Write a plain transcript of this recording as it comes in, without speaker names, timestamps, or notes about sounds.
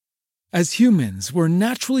As humans, we're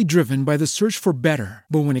naturally driven by the search for better.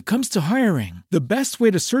 But when it comes to hiring, the best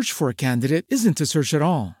way to search for a candidate isn't to search at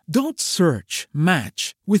all. Don't search,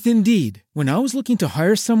 match with Indeed. When I was looking to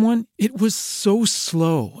hire someone, it was so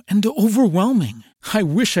slow and overwhelming. I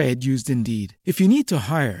wish I had used Indeed. If you need to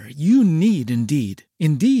hire, you need Indeed.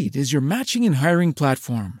 Indeed is your matching and hiring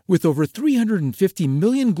platform with over 350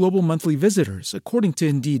 million global monthly visitors, according to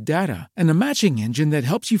Indeed data, and a matching engine that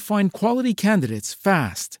helps you find quality candidates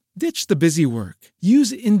fast. Ditch the busy work.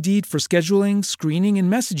 Use Indeed for scheduling, screening,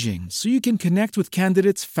 and messaging so you can connect with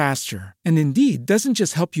candidates faster. And Indeed doesn't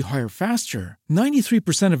just help you hire faster.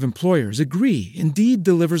 93% of employers agree Indeed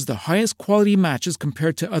delivers the highest quality matches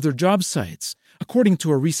compared to other job sites, according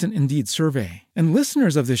to a recent Indeed survey. And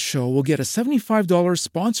listeners of this show will get a $75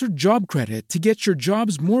 sponsored job credit to get your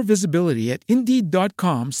jobs more visibility at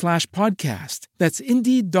Indeed.com/podcast. That's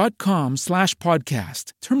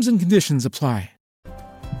Indeed.com/podcast. Terms and conditions apply.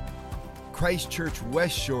 Christ Church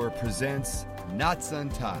West Shore presents Knots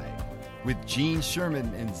Untied with Gene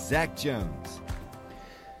Sherman and Zach Jones.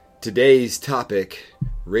 Today's topic,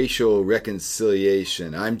 racial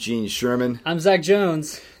reconciliation. I'm Gene Sherman. I'm Zach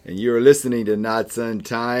Jones. And you're listening to Knots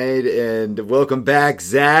Untied. And welcome back,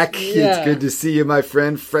 Zach. Yeah. It's good to see you, my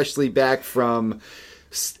friend, freshly back from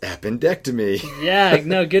appendectomy. Yeah,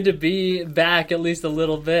 no, good to be back at least a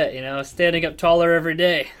little bit, standing up taller every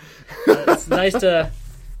day. It's nice to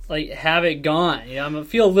have it gone. I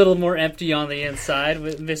feel a little more empty on the inside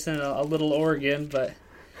with missing a little organ, but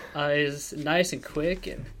it's nice and quick,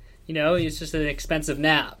 and it's just an expensive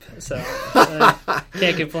nap, so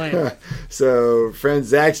can't complain. So, friend,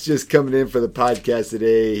 Zach's just coming in for the podcast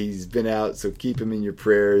today. He's been out, so keep him in your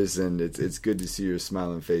prayers, and it's good to see your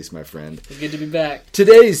smiling face, my friend. Good to be back.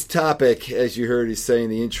 Today's topic, as you heard us say in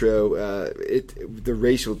the intro, the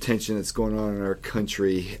racial tension that's going on in our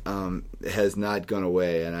country has not gone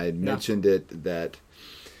away, and I mentioned it that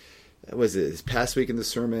was it this past week in the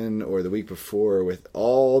sermon or the week before with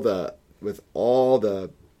all the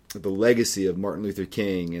legacy of Martin Luther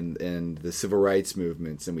King and the civil rights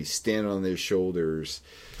movements, and we stand on their shoulders,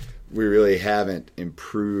 we really haven't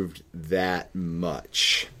improved that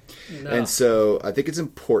much. No. And so I think it's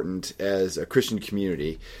important as a Christian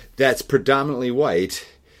community that's predominantly white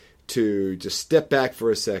to just step back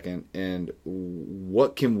for a second and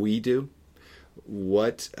what can we do?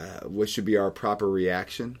 What should be our proper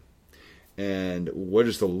reaction? And what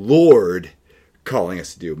is the Lord calling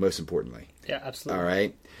us to do, most importantly? Yeah, absolutely. All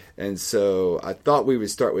right. And so I thought we would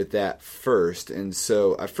start with that first. And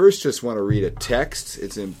so I first just want to read a text.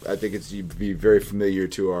 I think you'd be very familiar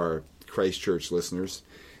to our Christ Church listeners,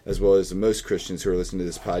 as well as the most Christians who are listening to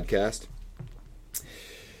this podcast.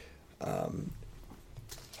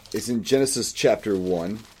 It's in Genesis chapter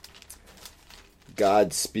 1.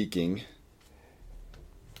 God speaking.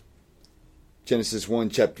 Genesis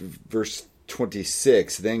 1, verse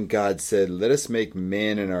 26. Then God said, "Let us make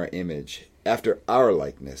man in our image, after our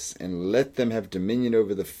likeness, and let them have dominion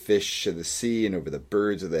over the fish of the sea, and over the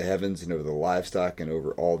birds of the heavens, and over the livestock, and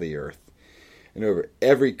over all the earth, and over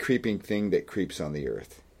every creeping thing that creeps on the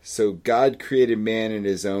earth." So God created man in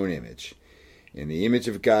his own image. In the image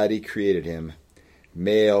of God he created him.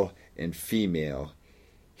 Male and female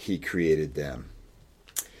he created them.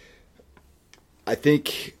 I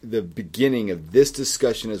think the beginning of this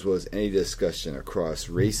discussion, as well as any discussion across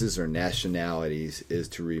races or nationalities, is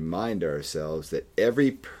to remind ourselves that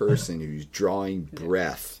every person who's drawing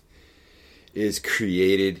breath is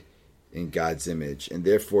created in God's image. And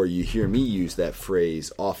therefore, you hear me use that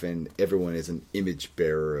phrase often, everyone is an image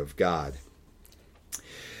bearer of God.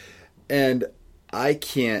 And I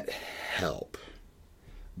can't help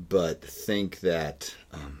but think that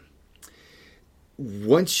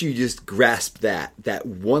once you just grasp that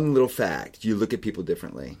one little fact, you look at people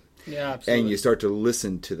differently. Yeah, absolutely. And you start to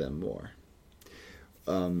listen to them more.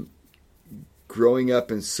 Growing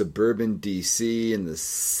up in suburban D.C. in the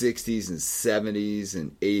 60s and 70s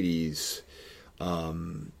and 80s,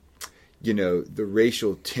 the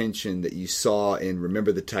racial tension that you saw in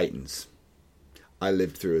Remember the Titans, I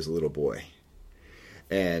lived through as a little boy.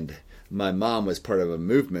 And my mom was part of a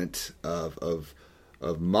movement of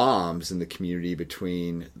moms in the community,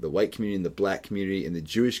 between the white community and the black community and the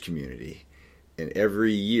Jewish community. And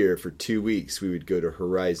every year for 2 weeks we would go to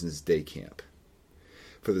Horizons Day Camp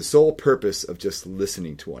for the sole purpose of just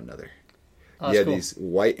listening to one another. Oh, you had cool. These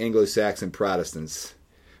white Anglo-Saxon Protestants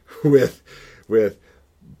with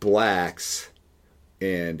blacks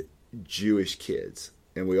and Jewish kids.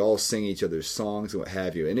 And we all sing each other's songs and what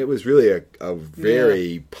have you. And it was really a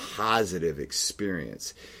very positive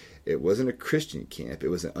experience. It wasn't a Christian camp. It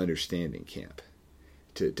was an understanding camp.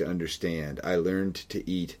 To understand. I learned to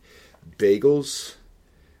eat bagels,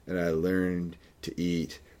 and I learned to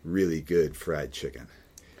eat really good fried chicken.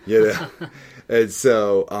 You know, and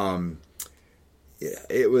so yeah,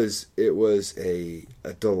 it was a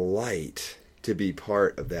delight to be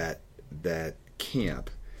part of that camp.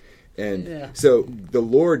 And so the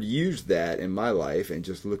Lord used that in my life, and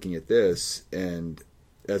just looking at this, and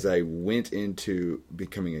as I went into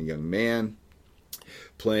becoming a young man,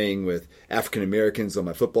 playing with African Americans on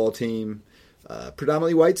my football team,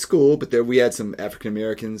 predominantly white school, but there we had some African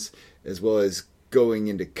Americans, as well as going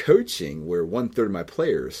into coaching where 1/3 of my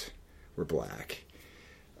players were black.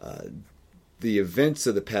 The events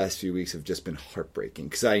of the past few weeks have just been heartbreaking,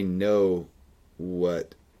 because I know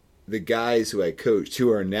what the guys who I coached,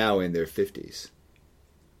 who are now in their 50s,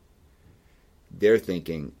 they're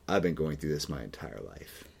thinking, I've been going through this my entire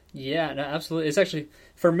life. Yeah, no, absolutely. It's actually,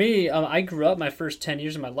 for me, I grew up, my first 10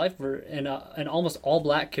 years of my life were in an almost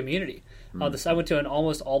all-black community. I went to an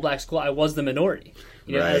almost all-black school. I was the minority,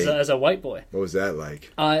 Right. as a white boy. What was that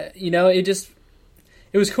like?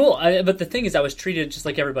 It was cool. But the thing is, I was treated just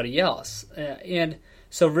like everybody else. And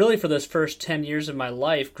so really for those first 10 years of my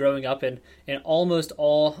life, growing up in an almost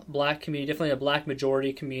all-black community, definitely a black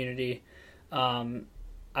majority community,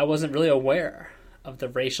 I wasn't really aware of the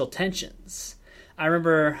racial tensions. I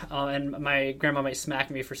remember, and my grandma might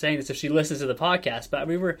smack me for saying this if she listens to the podcast, but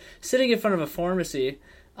we were sitting in front of a pharmacy,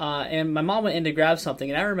 and my mom went in to grab something,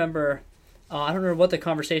 and I remember, I don't remember what the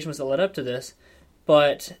conversation was that led up to this,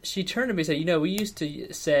 but she turned to me and said, we used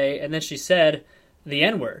to say, and then she said the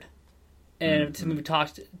N-word, and we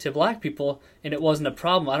talked to black people, and it wasn't a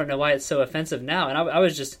problem. I don't know why it's so offensive now, and I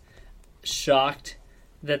was just shocked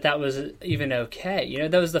that was even okay.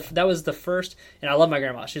 That was the first, and I love my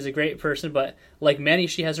grandma. She's a great person, but like many,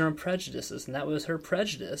 she has her own prejudices, and that was her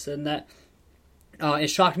prejudice, and that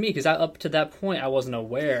it shocked me, because up to that point, I wasn't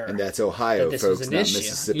aware. And that's Ohio, that this folks, was an not issue.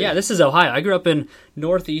 Mississippi. Yeah, this is Ohio. I grew up in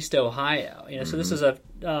Northeast Ohio. So this is a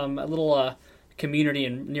little community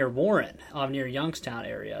near Warren, near Youngstown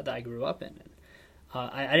area that I grew up in.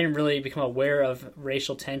 I didn't really become aware of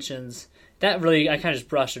racial tensions. That really, I kind of just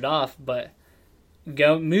brushed it off, but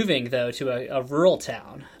moving, though, to a rural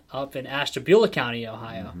town up in Ashtabula County,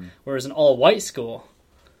 Ohio, where it was an all-white school,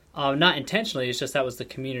 not intentionally, it's just that was the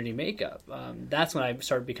community makeup. That's when I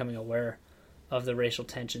started becoming aware of the racial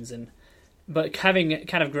tensions. But having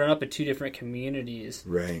kind of grown up in two different communities,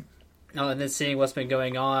 right, and then seeing what's been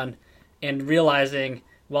going on, and realizing,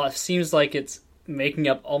 while it seems like it's making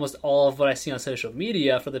up almost all of what I see on social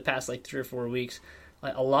media for the past 3 or 4 weeks,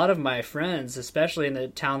 a lot of my friends, especially in the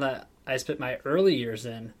town that I spent my early years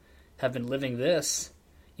in, have been living this,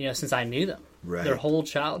 since I knew them. Right. Their whole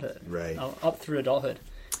childhood. Right. Up through adulthood.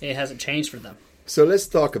 And it hasn't changed for them. So let's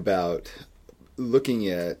talk about looking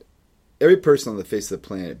at every person on the face of the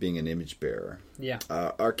planet being an image bearer. Yeah.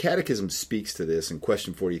 Our catechism speaks to this in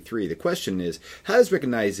question 43. The question is, how does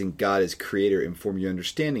recognizing God as creator inform your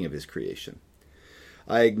understanding of his creation?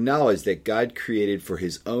 I acknowledge that God created for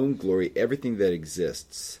his own glory everything that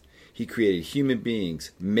exists. He created human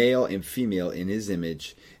beings, male and female, in his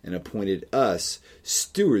image, and appointed us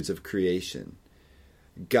stewards of creation.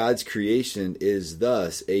 God's creation is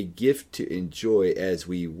thus a gift to enjoy as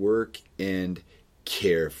we work and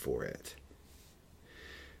care for it.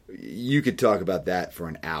 You could talk about that for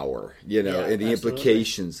an hour, and the absolutely.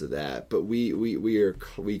 implications of that. But we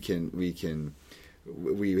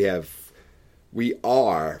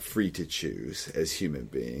are free to choose as human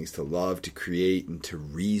beings to love, to create, and to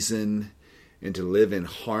reason, and to live in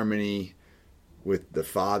harmony with the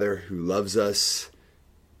Father who loves us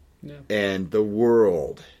and the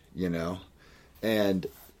world, And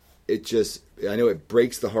it just, I know it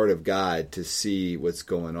breaks the heart of God to see what's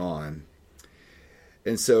going on.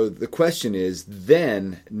 And so the question is,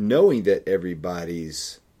 then, knowing that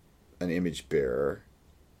everybody's an image bearer,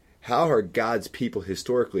 how are God's people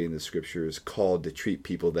historically in the scriptures called to treat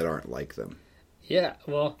people that aren't like them? Yeah,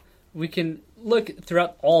 well, we can look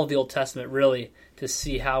throughout all of the Old Testament, really, to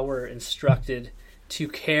see how we're instructed to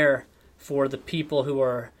care for the people who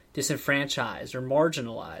are disenfranchised or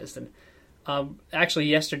marginalized. And actually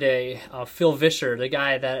yesterday, Phil Vischer, the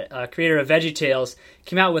guy that creator of VeggieTales,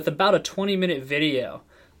 came out with about a 20-minute video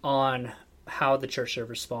on how the church should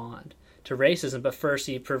respond to racism. But first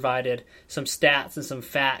he provided some stats and some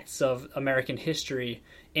facts of American history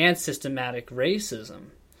and systematic racism.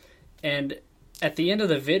 And at the end of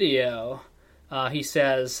the video, he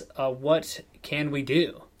says, what can we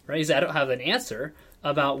do? Right? He said, I don't have an answer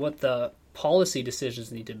about what the policy decisions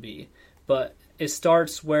need to be, but it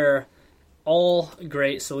starts where all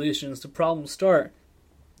great solutions to problems start,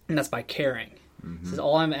 and that's by caring. He says,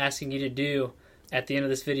 all I'm asking you to do at the end of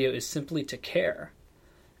this video is simply to care.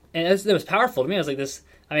 And that was powerful to me. I was like, this.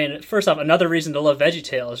 I mean, first off, another reason to love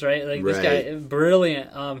VeggieTales, right? Like this guy,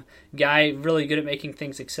 brilliant guy, really good at making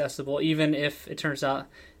things accessible. Even if it turns out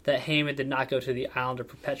that Haman did not go to the island of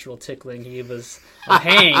perpetual tickling, he was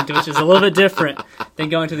hanged, which is a little bit different than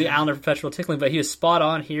going to the island of perpetual tickling. But he was spot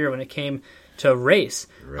on here when it came to race.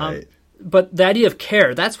 Right. But the idea of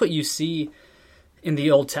care—that's what you see in the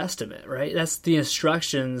Old Testament, right? That's the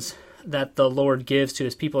instructions that the Lord gives to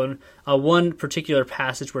his people. And one particular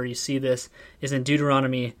passage where you see this is in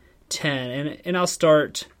Deuteronomy 10. And I'll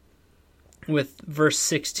start with verse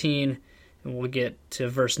 16, and we'll get to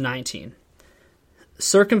verse 19.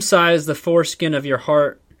 Circumcise the foreskin of your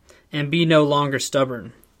heart, and be no longer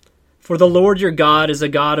stubborn. For the Lord your God is a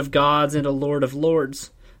God of gods and a Lord of lords,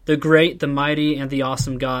 the great, the mighty, and the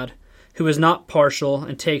awesome God, who is not partial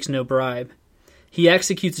and takes no bribe. He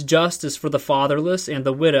executes justice for the fatherless and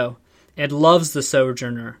the widow, and loves the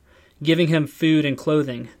sojourner, giving him food and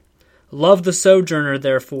clothing. Love the sojourner,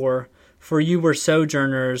 therefore, for you were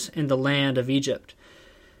sojourners in the land of Egypt.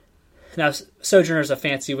 Now, sojourner is a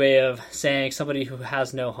fancy way of saying somebody who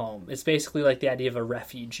has no home. It's basically like the idea of a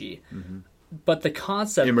refugee. Mm-hmm. But the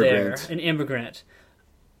concept an immigrant,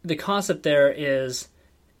 the concept there is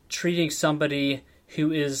treating somebody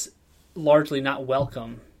who is largely not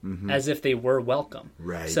welcome as if they were welcome.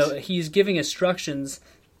 Right. So he's giving instructions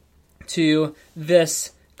to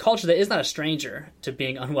this culture that is not a stranger to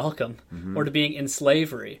being unwelcome or to being in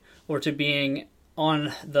slavery or to being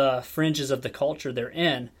on the fringes of the culture they're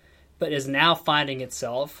in, but is now finding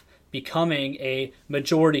itself becoming a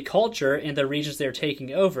majority culture in the regions they're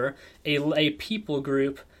taking over, a people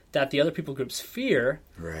group that the other people groups fear.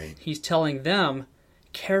 Right. He's telling them,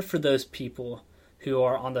 care for those people who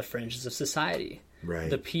are on the fringes of society, right.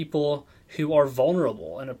 the people who are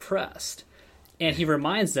vulnerable and oppressed. And he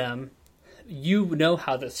reminds them, you know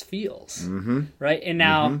how this feels, right? And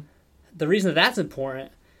now the reason that's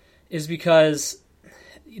important is because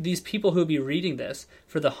these people who would be reading this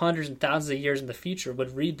for the hundreds and thousands of years in the future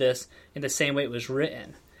would read this in the same way it was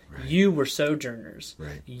written. Right. You were sojourners.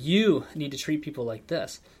 Right. You need to treat people like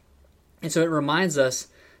this. And so it reminds us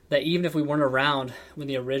that even if we weren't around when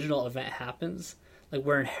the original event happens, like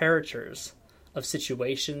we're inheritors of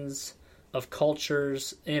situations, of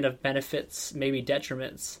cultures, and of benefits, maybe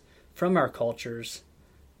detriments from our cultures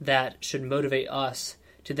that should motivate us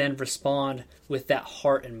to then respond with that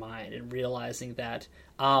heart and mind and realizing that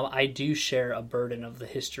I do share a burden of the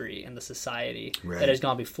history and the society that has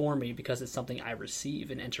gone before me because it's something I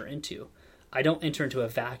receive and enter into. I don't enter into a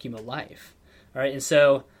vacuum of life. All right, and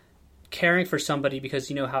so caring for somebody because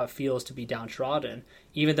you know how it feels to be downtrodden,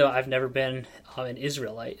 even though I've never been an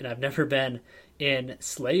Israelite and I've never been in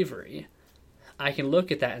slavery, I can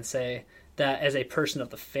look at that and say that as a person of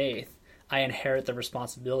the faith, I inherit the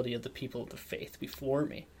responsibility of the people of the faith before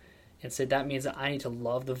me. And say that means that I need to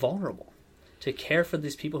love the vulnerable, to care for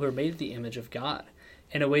these people who are made in the image of God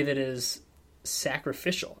in a way that is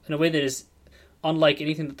sacrificial, in a way that is unlike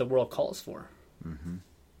anything that the world calls for. Mm-hmm.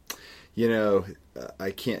 You know,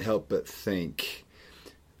 I can't help but think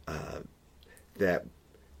that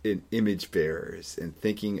in image bearers and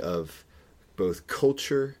thinking of both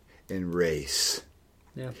culture and race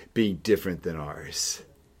being different than ours,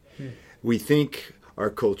 we think our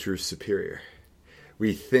culture is superior.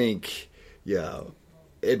 We think,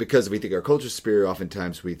 because we think our culture is superior,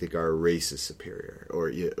 oftentimes we think our race is superior.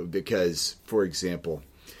 Or because, for example,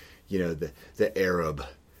 the Arab,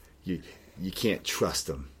 you can't trust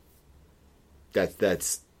them.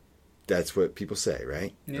 That's what people say,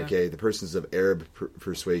 right? Yeah. Okay, the person's of Arab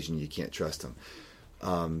persuasion, you can't trust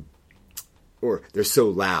them. Or they're so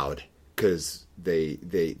loud because they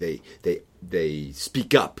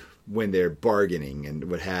speak up when they're bargaining and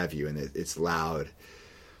what have you, and it's loud.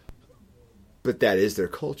 But that is their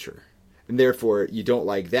culture. And therefore, you don't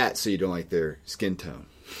like that, so you don't like their skin tone.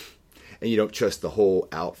 And you don't trust the whole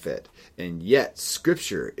outfit. And yet,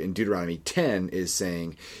 Scripture in Deuteronomy 10 is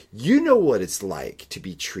saying, you know what it's like to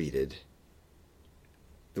be treated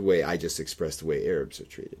the way I just expressed the way Arabs are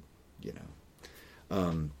treated.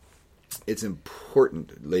 It's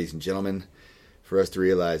important, ladies and gentlemen, for us to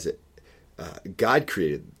realize that God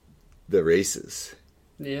created the races.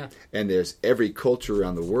 Yeah. And there's every culture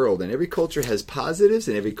around the world, and every culture has positives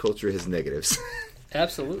and every culture has negatives.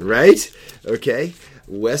 Absolutely. Right? Okay.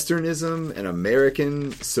 Westernism and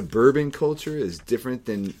American suburban culture is different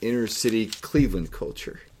than inner city Cleveland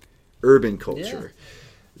culture, urban culture.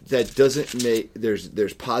 Yeah. That doesn't make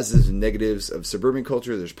there's positives and negatives of suburban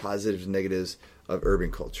culture. There's positives and negatives of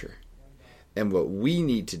urban culture. And what we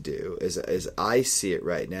need to do, as I see it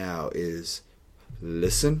right now, is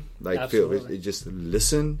listen. Just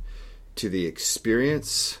listen to the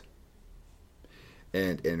experience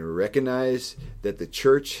and recognize that the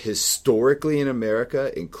church historically in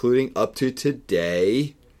America, including up to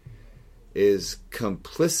today, is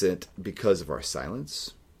complicit because of our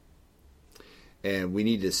silence. And we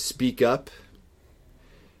need to speak up,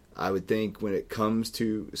 I would think, when it comes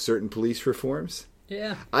to certain police reforms.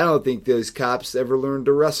 Yeah. I don't think those cops ever learned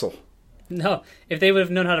to wrestle. No, if they would have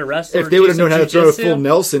known how to wrestle, if they would have known how to throw a full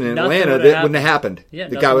Nelson in Atlanta, that wouldn't have happened. Yeah,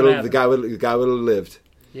 the guy would have lived.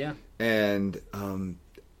 Yeah, and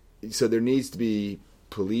so there needs to be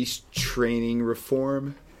police training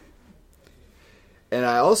reform. And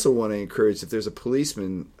I also want to encourage, if there's a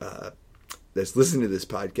policeman that's listening to this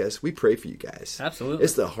podcast, we pray for you guys. Absolutely,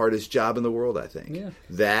 it's the hardest job in the world, I think. Yeah,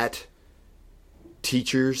 that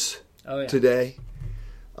teachers today,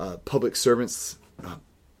 public servants.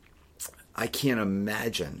 I can't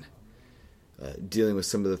imagine dealing with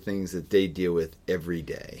some of the things that they deal with every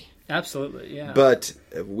day. Absolutely, yeah. But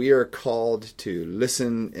we are called to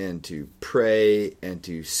listen and to pray and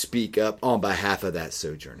to speak up on behalf of that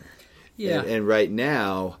sojourner. Yeah. And right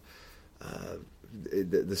now,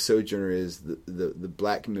 the sojourner is the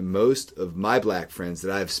black. Most of my black friends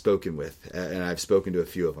that I've spoken with, and I've spoken to a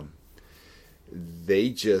few of them, they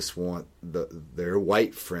just want their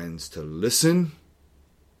white friends to listen,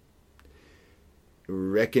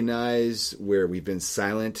 recognize where we've been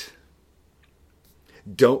silent.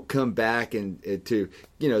 Don't come back and to,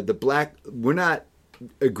 the black, we're not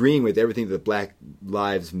agreeing with everything the Black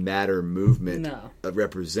Lives Matter movement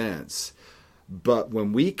represents. But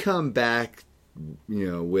when we come back,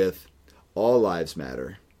 with all lives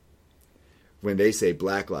matter, when they say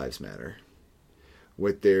Black Lives Matter,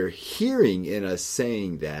 what they're hearing in us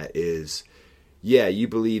saying that is, yeah, you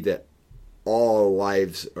believe that all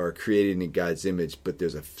lives are created in God's image, but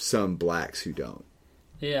there's some blacks who don't.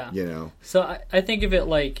 Yeah. So I think of it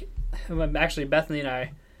like, actually Bethany and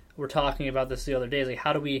I were talking about this the other day, like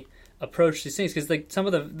how do we approach these things? Because like some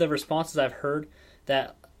of the responses I've heard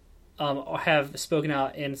that have spoken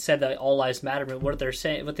out and said that all lives matter, but what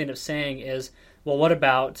they end up saying is, well, what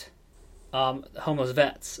about homeless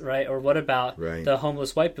vets, right? Or what about the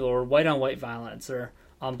homeless white people, or white on white violence, or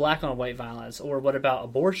black on white violence, or what about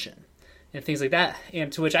abortion? And things like that.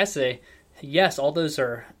 And to which I say, yes, all those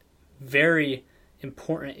are very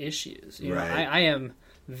important issues. I am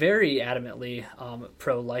very adamantly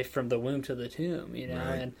pro-life from the womb to the tomb,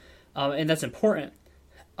 and that's important.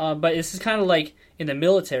 But this is kind of like in the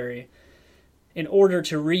military, in order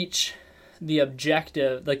to reach the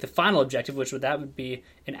objective, like the final objective, which would be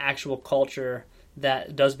an actual culture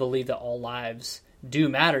that does believe that all lives do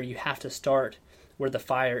matter, you have to start where the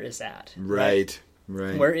fire is at. Right.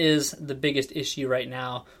 Where is the biggest issue right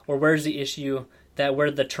now, or where's the issue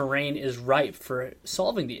where the terrain is ripe for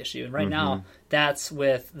solving the issue? And right now, that's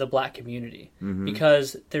with the black community,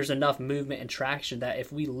 because there's enough movement and traction that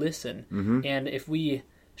if we listen and if we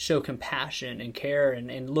show compassion and care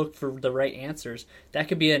and look for the right answers, that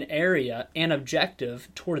could be an area and objective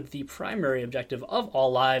toward the primary objective of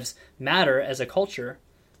all lives matter as a culture.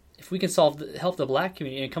 If we can help the black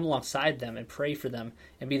community and come alongside them and pray for them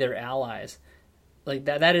and be their allies, like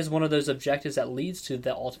that is one of those objectives that leads to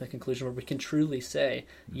the ultimate conclusion where we can truly say,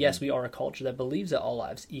 yes, we are a culture that believes that all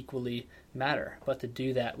lives equally matter. But to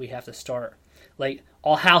do that, we have to start. Like,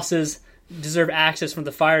 all houses deserve access from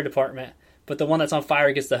the fire department, but the one that's on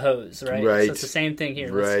fire gets the hose, right? So it's the same thing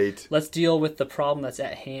here. Let's deal with the problem that's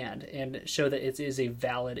at hand and show that it is a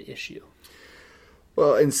valid issue.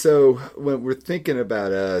 Well, and so when we're thinking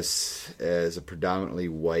about us as a predominantly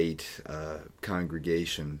white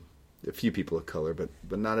congregation, a few people of color, but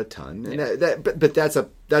not a ton. And but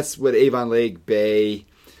that's what Avon Lake Bay,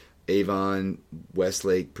 Avon,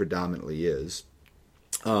 Westlake predominantly is.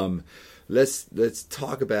 Let's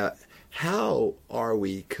talk about how are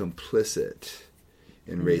we complicit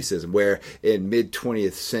in racism? Where in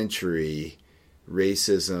mid-20th century,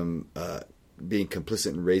 racism, being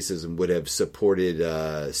complicit in racism would have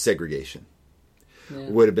supported segregation,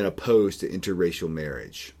 would have been opposed to interracial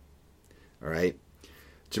marriage. All right.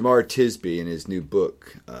 Jamar Tisby, in his new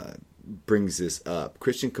book, brings this up.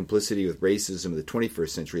 Christian complicity with racism in the 21st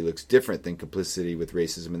century looks different than complicity with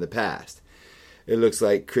racism in the past. It looks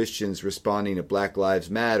like Christians responding to Black Lives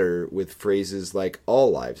Matter with phrases like all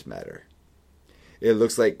lives matter. It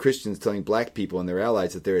looks like Christians telling black people and their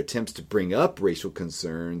allies that their attempts to bring up racial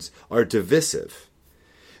concerns are divisive.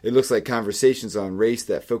 It looks like conversations on race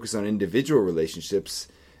that focus on individual relationships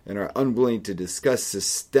and are unwilling to discuss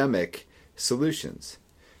systemic solutions.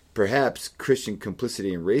 Perhaps Christian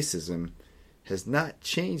complicity in racism has not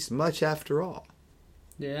changed much after all.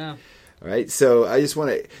 Yeah. All right. So I just want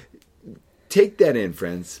to take that in,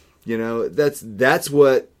 friends. You know, that's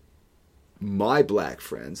what my black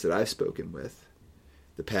friends that I've spoken with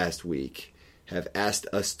the past week have asked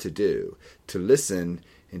us to do, to listen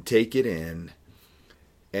and take it in,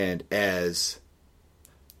 and as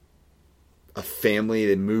a family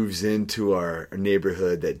that moves into our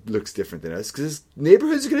neighborhood that looks different than us, because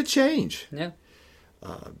neighborhoods are going to change. Yeah.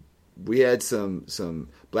 We had some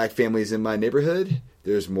black families in my neighborhood.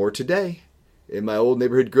 There's more today in my old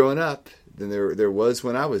neighborhood growing up than there was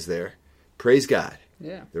when I was there. Praise God.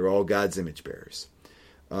 Yeah. They're all God's image bearers.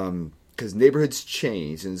 Because neighborhoods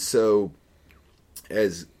change, and so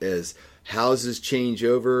as houses change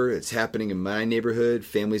over, it's happening in my neighborhood.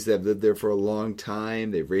 Families that have lived there for a long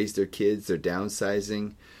time, they've raised their kids, they're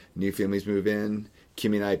downsizing. New families move in.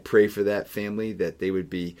 Kimmy and I pray for that family, that they would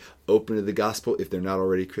be open to the gospel if they're not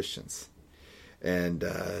already Christians. And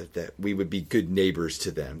that we would be good neighbors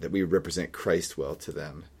to them, that we would represent Christ well to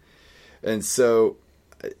them. And so,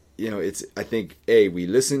 it's, I think, A, we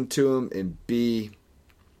listen to them, and B,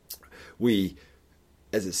 we,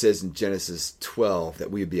 as it says in Genesis 12,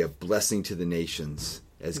 that we would be a blessing to the nations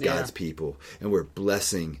as God's people. And we're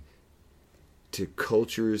blessing to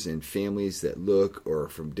cultures and families that look, or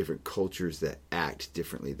from different cultures that act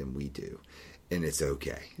differently than we do. And it's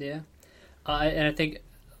okay. Yeah. And I think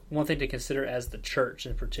one thing to consider as the church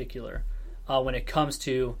in particular, when it comes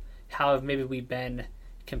to how maybe we've been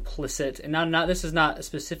complicit, and not this is not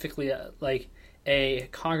specifically like a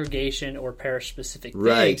congregation or parish specific thing,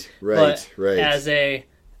 right. But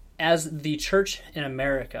as the church in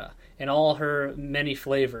America in all her many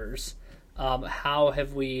flavors, how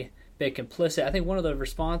have we been complicit? I think one of the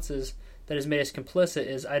responses that has made us complicit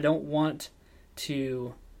is I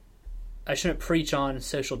shouldn't preach on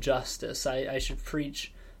social justice. I should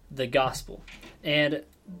preach the gospel. And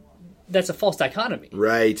that's a false dichotomy.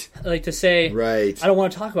 Right. Like to say, right. I don't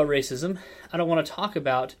want to talk about racism. I don't want to talk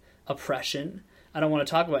about oppression. I don't want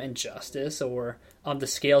to talk about injustice or the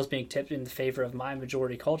scales being tipped in the favor of my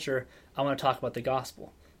majority culture. I want to talk about the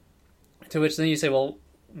gospel. To which then you say, well,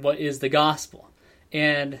 what is the gospel?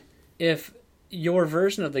 And if your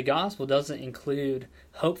version of the gospel doesn't include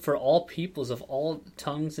hope for all peoples of all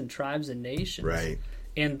tongues and tribes and nations, right,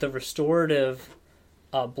 and the restorative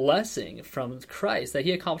blessing from Christ that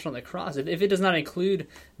he accomplished on the cross, if it does not include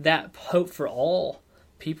that hope for all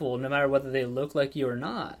people, no matter whether they look like you or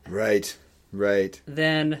not, right,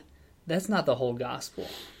 then that's not the whole gospel.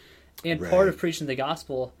 And right. Part of preaching the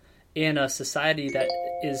gospel in a society that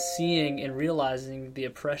is seeing and realizing the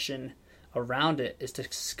oppression around it is to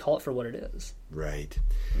call it for what it is. Right.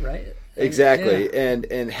 Yeah. Exactly.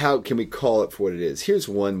 And how can we call it for what it is? Here's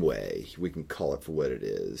one way we can call it for what it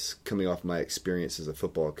is. Coming off my experience as a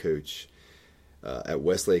football coach at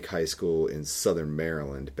Westlake High School in Southern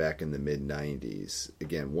Maryland back in the mid-'90s.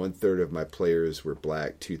 Again, 1/3 of my players were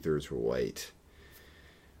black, 2/3 were white.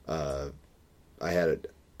 I had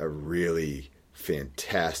a really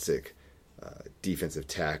fantastic defensive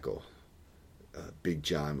tackle. Big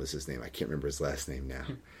John was his name. I can't remember his last name now.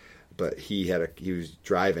 But he was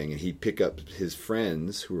driving, and he'd pick up his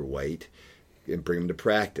friends who were white and bring them to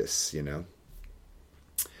practice,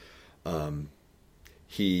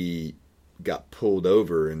 He got pulled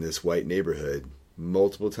over in this white neighborhood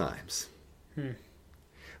multiple times.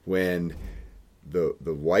 When the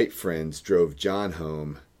white friends drove John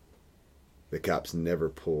home, the cops never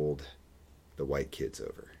pulled the white kids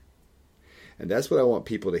over. And that's what I want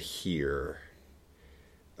people to hear.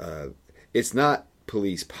 It's not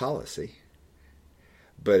police policy,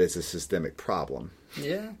 but it's a systemic problem.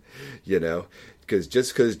 Yeah. Because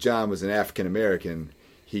just because John was an African American,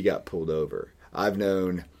 he got pulled over. I've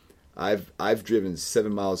driven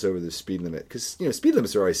 7 miles over the speed limit because speed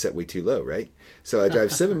limits are always set way too low, right? So I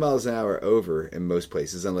drive 7 miles an hour over in most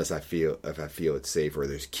places, unless I feel it's safe or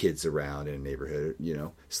there's kids around in a neighborhood.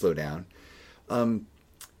 Slow down.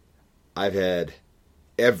 I've had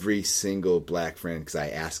every single black friend, because I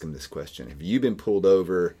ask them this question: have you been pulled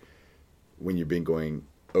over when you've been going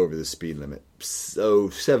over the speed limit? So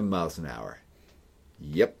 7 miles an hour.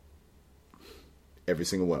 Yep. Every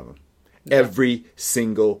single one of them. Yeah. Every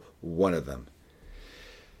single one of them.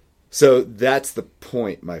 So that's the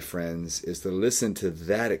point, my friends, is to listen to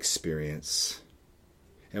that experience.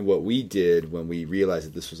 And what we did when we realized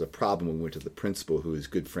that this was a problem, we went to the principal, who is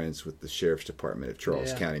good friends with the Sheriff's Department of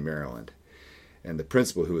Charles County, Maryland. And the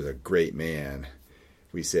principal, who was a great man,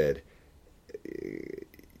 we said,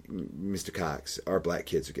 Mr. Cox, our black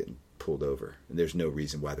kids are getting pulled over. And there's no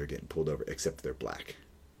reason why they're getting pulled over except they're black.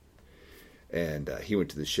 And he went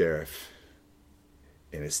to the sheriff,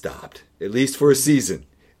 and it stopped. At least for a season,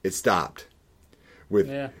 it stopped. With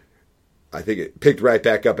I think it picked right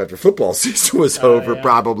back up after football season was over, yeah.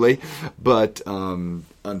 probably. But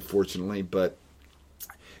unfortunately, but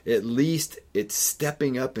at least it's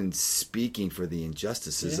stepping up and speaking for the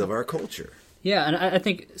injustices of our culture. Yeah, and I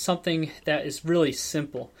think something that is really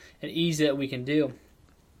simple and easy that we can do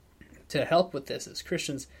to help with this as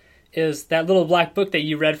Christians is that little black book that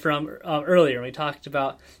you read from earlier. We talked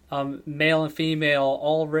about male and female,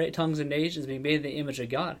 all tongues and nations being made in the image of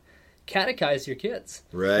God. Catechize your kids.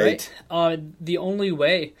 Right. The only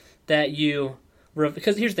way that you...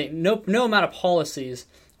 Because here's the thing. No amount of policies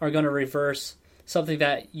are going to reverse something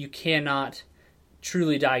that you cannot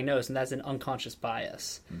truly diagnose, and that's an unconscious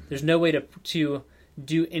bias. Mm-hmm. There's no way to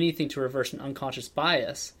do anything to reverse an unconscious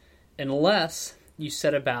bias unless you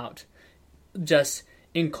set about just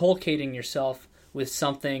inculcating yourself with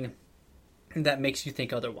something that makes you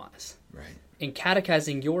think otherwise. Right. And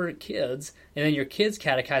catechizing your kids, and then your kids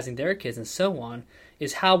catechizing their kids, and so on,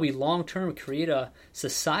 is how we long-term create a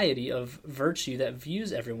society of virtue that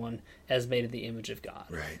views everyone as made in the image of God.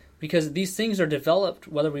 Right. Because these things are developed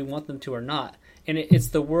whether we want them to or not. And it's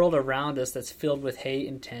the world around us that's filled with hate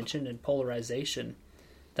and tension and polarization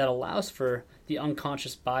that allows for the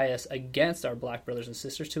unconscious bias against our black brothers and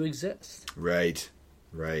sisters to exist. Right.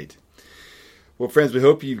 Right. Well, friends, we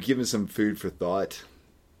hope you've given some food for thought.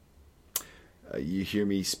 You hear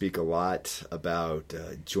me speak a lot about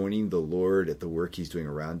joining the Lord at the work He's doing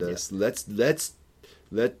around us.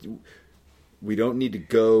 Yep. We don't need to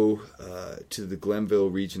go to the Glenville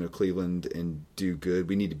region of Cleveland and do good.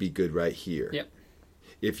 We need to be good right here. Yep.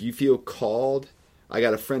 If you feel called, I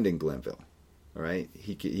got a friend in Glenville. All right,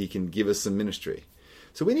 he can give us some ministry.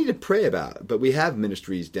 So we need to pray about it. But we have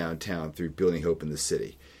ministries downtown through Building Hope in the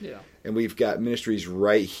City. Yeah. And we've got ministries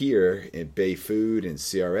right here in Bay Food and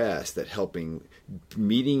CRS that helping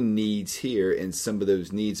meeting needs here, and some of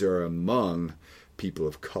those needs are among people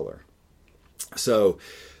of color. So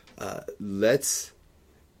let's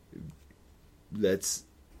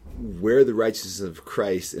wear the righteousness of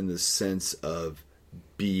Christ in the sense of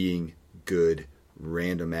being good,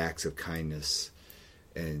 random acts of kindness,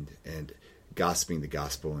 and gossiping the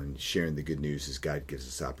gospel and sharing the good news as God gives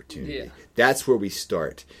us opportunity. Yeah. That's where we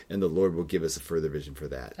start, and the Lord will give us a further vision for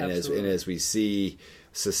that. And as we see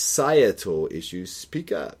societal issues,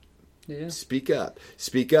 speak up. Yeah. Speak up.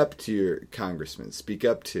 Speak up to your congressman. Speak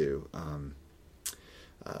up to.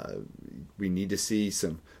 We need to see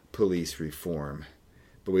some police reform,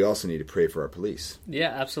 but we also need to pray for our police. Yeah,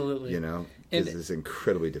 absolutely. Because it's an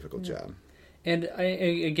incredibly difficult job. And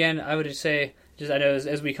I would just say, I know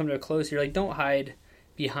as we come to a close here, don't hide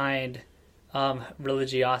behind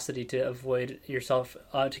religiosity to avoid yourself,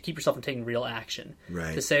 to keep yourself from taking real action.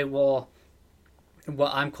 Right. To say, well,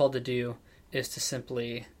 what I'm called to do is to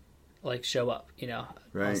simply show up,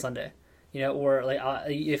 on Sunday. Or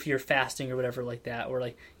if you're fasting or whatever like that,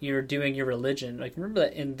 or you're doing your religion. Remember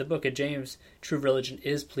that in the book of James, true religion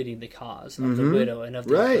is pleading the cause of the widow and of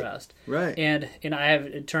the oppressed. Right. And I have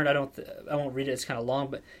it turned. I won't read it. It's kind of long,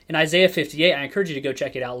 but in Isaiah 58, I encourage you to go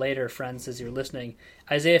check it out later, friends, as you're listening.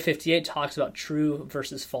 Isaiah 58 talks about true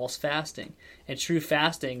versus false fasting, and true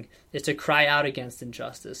fasting is to cry out against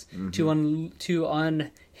injustice, to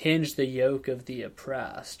unhinge the yoke of the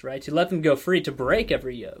oppressed, right? To let them go free, to break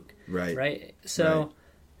every yoke. Right. So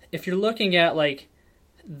if you're looking at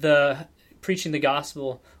the preaching the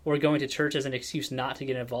gospel or going to church as an excuse not to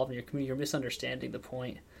get involved in your community, you're misunderstanding the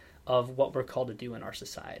point of what we're called to do in our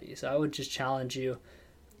society. So I would just challenge you,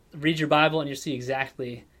 read your Bible and you'll see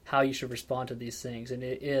exactly how you should respond to these things. And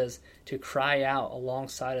it is to cry out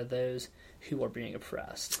alongside of those who are being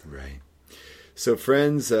oppressed. Right. So,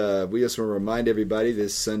 friends, we just want to remind everybody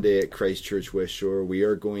this Sunday at Christ Church West Shore, we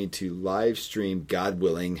are going to live stream, God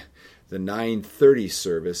willing, the 9:30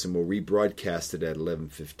 service, and we'll rebroadcast it at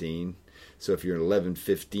 11:15. So if you're an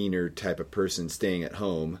 11:15er type of person staying at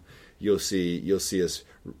home, you'll see us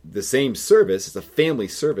the same service. It's a family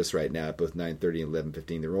service right now at both 9:30 and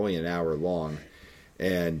 11:15. They're only an hour long,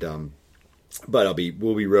 and but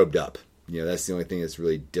we'll be robed up. That's the only thing that's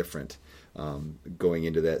really different going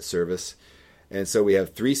into that service. And so we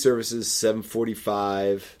have 3 services: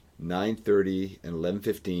 7:45, 9:30, and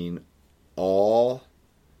 11:15. All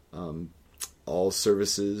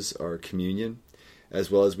services are communion, as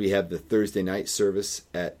well as we have the Thursday night service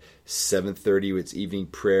at 7:30. It's evening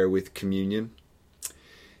prayer with communion.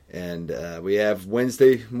 And we have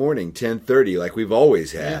Wednesday morning, 10:30, like we've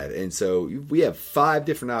always had. Yeah. And so we have 5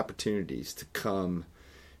 different opportunities to come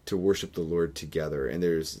to worship the Lord together. And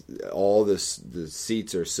there's all this, the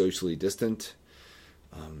seats are socially distant.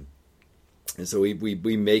 And so we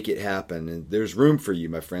make it happen. And there's room for you,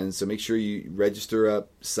 my friends. So make sure you register up,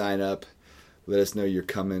 sign up, let us know you're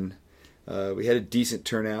coming. We had a decent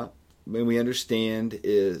turnout. And we understand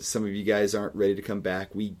some of you guys aren't ready to come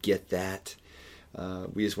back. We get that.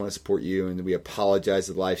 We just want to support you, and we apologize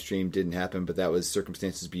that the live stream didn't happen, but that was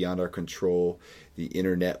circumstances beyond our control. The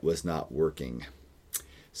internet was not working,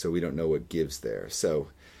 so we don't know what gives there. So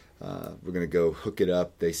we're going to go hook it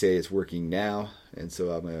up. They say it's working now, and so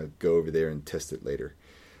I'm going to go over there and test it later.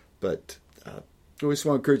 But I just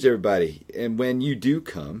want to encourage everybody, and when you do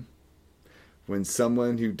come, when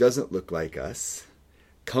someone who doesn't look like us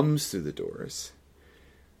comes through the doors,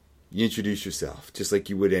 you introduce yourself just like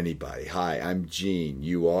you would anybody. Hi, I'm Gene.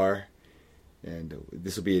 You are? And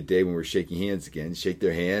this will be a day when we're shaking hands again. Shake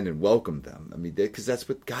their hand and welcome them. I mean, because that's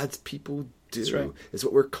what God's people do. That's right. It's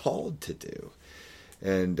what we're called to do.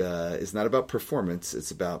 And it's not about performance.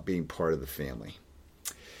 It's about being part of the family.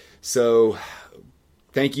 So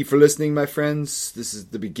thank you for listening, my friends. This is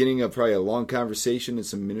the beginning of probably a long conversation and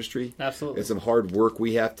some ministry. Absolutely. And some hard work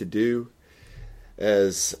we have to do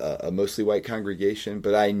as a mostly white congregation.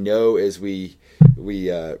 But I know as we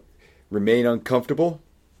remain uncomfortable,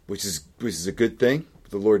 which is a good thing.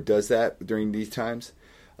 The Lord does that during these times.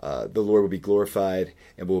 The Lord will be glorified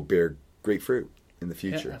and will bear great fruit in the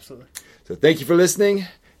future. Yeah, absolutely. So thank you for listening.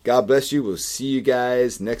 God bless you. We'll see you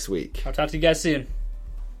guys next week. I'll talk to you guys soon.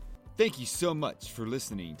 Thank you so much for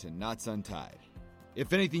listening to Knots Untied.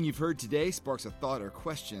 If anything you've heard today sparks a thought or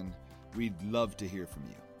question, we'd love to hear from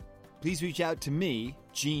you. Please reach out to me,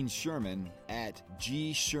 Gene Sherman, at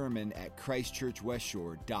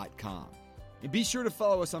gsherman@christchurchwestshore.com. And be sure to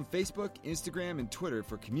follow us on Facebook, Instagram, and Twitter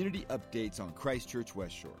for community updates on Christ Church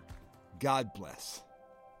West Shore. God bless.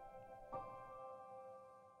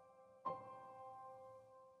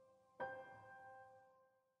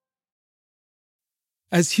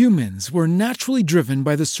 As humans, we're naturally driven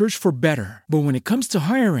by the search for better. But when it comes to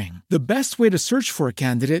hiring, the best way to search for a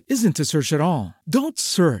candidate isn't to search at all. Don't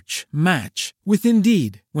search, match with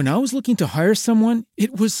Indeed. When I was looking to hire someone,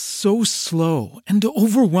 it was so slow and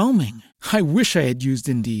overwhelming. I wish I had used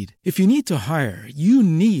Indeed. If you need to hire, you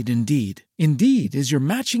need Indeed. Indeed is your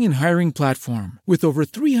matching and hiring platform with over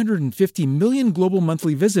 350 million global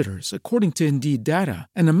monthly visitors, according to Indeed data,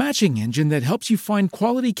 and a matching engine that helps you find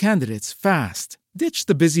quality candidates fast. Ditch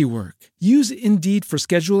the busy work. Use Indeed for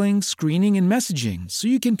scheduling, screening, and messaging so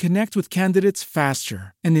you can connect with candidates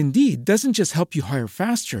faster. And Indeed doesn't just help you hire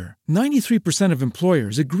faster. 93% of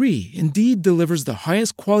employers agree Indeed delivers the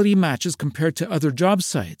highest quality matches compared to other job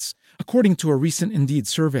sites, according to a recent Indeed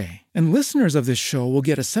survey. And listeners of this show will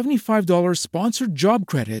get a $75 sponsored job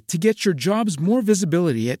credit to get your jobs more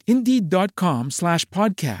visibility at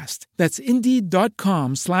Indeed.com/podcast. That's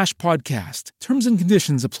Indeed.com/podcast. Terms and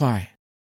conditions apply.